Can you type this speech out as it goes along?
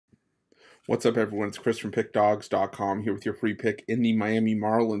What's up, everyone? It's Chris from Pickdawgz.com here with your free pick in the Miami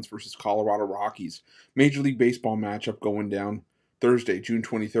Marlins versus Colorado Rockies Major League Baseball matchup going down Thursday, June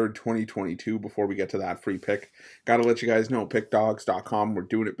 23rd, 2022. Before we get to that free pick, got to let you guys know, Pickdawgz.com, we're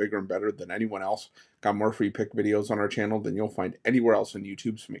doing it bigger and better than anyone else. Got more free pick videos on our channel than you'll find anywhere else on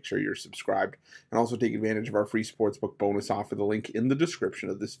YouTube, so make sure you're subscribed. And also take advantage of our free Sportsbook bonus offer, the link in the description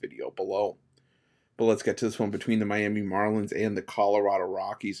of this video below. But let's get to this one between the Miami Marlins and the Colorado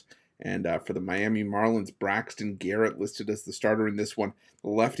Rockies. And for the Miami Marlins, Braxton Garrett listed as the starter in this one.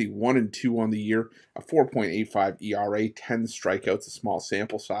 The lefty 1-2 on the year, a 4.85 ERA, 10 strikeouts, a small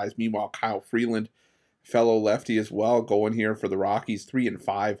sample size. Meanwhile, Kyle Freeland, fellow lefty as well, going here for the Rockies,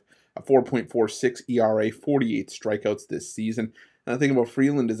 3-5, a 4.46 ERA, 48 strikeouts this season. And the thing about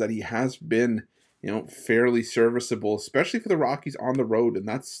Freeland is that he has been, fairly serviceable, especially for the Rockies on the road, and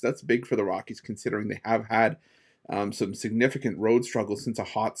that's big for the Rockies considering they have had some significant road struggles since a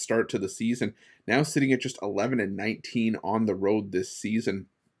hot start to the season. Now sitting at just 11-19 on the road this season.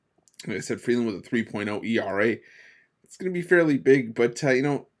 Like I said, Freeland with a 3.0 ERA. It's going to be fairly big, but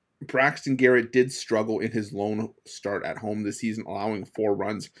Braxton Garrett did struggle in his lone start at home this season, allowing 4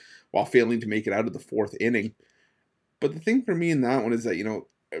 runs while failing to make it out of the 4th inning. But the thing for me in that one is that,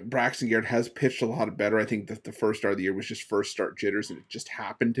 Braxton Garrett has pitched a lot better. I think that the first start of the year was just first start jitters, and it just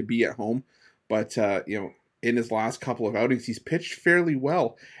happened to be at home. But, in his last couple of outings, he's pitched fairly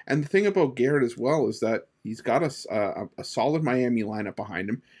well. And the thing about Garrett as well is that he's got a solid Miami lineup behind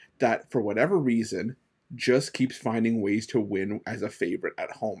him that, for whatever reason, just keeps finding ways to win as a favorite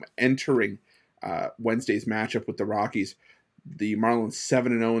at home. Entering Wednesday's matchup with the Rockies, the Marlins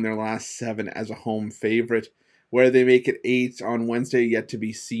 7-0 in their last 7 as a home favorite. Where they make it 8 on Wednesday, yet to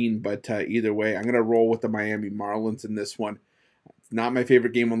be seen. But either way, I'm going to roll with the Miami Marlins in this one. Not my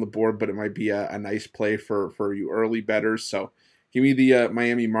favorite game on the board, but it might be a nice play for you early bettors. So give me the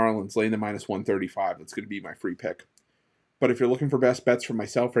Miami Marlins laying the -135. That's going to be my free pick. But if you're looking for best bets from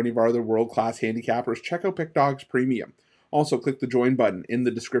myself or any of our other world-class handicappers, check out Pick Dawgz Premium. Also, click the join button in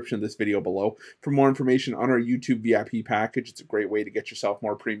the description of this video below for more information on our YouTube VIP package. It's a great way to get yourself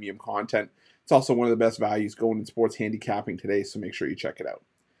more premium content. It's also one of the best values going in sports handicapping today, so make sure you check it out.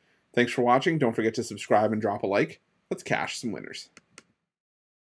 Thanks for watching. Don't forget to subscribe and drop a like. Let's cash some winners.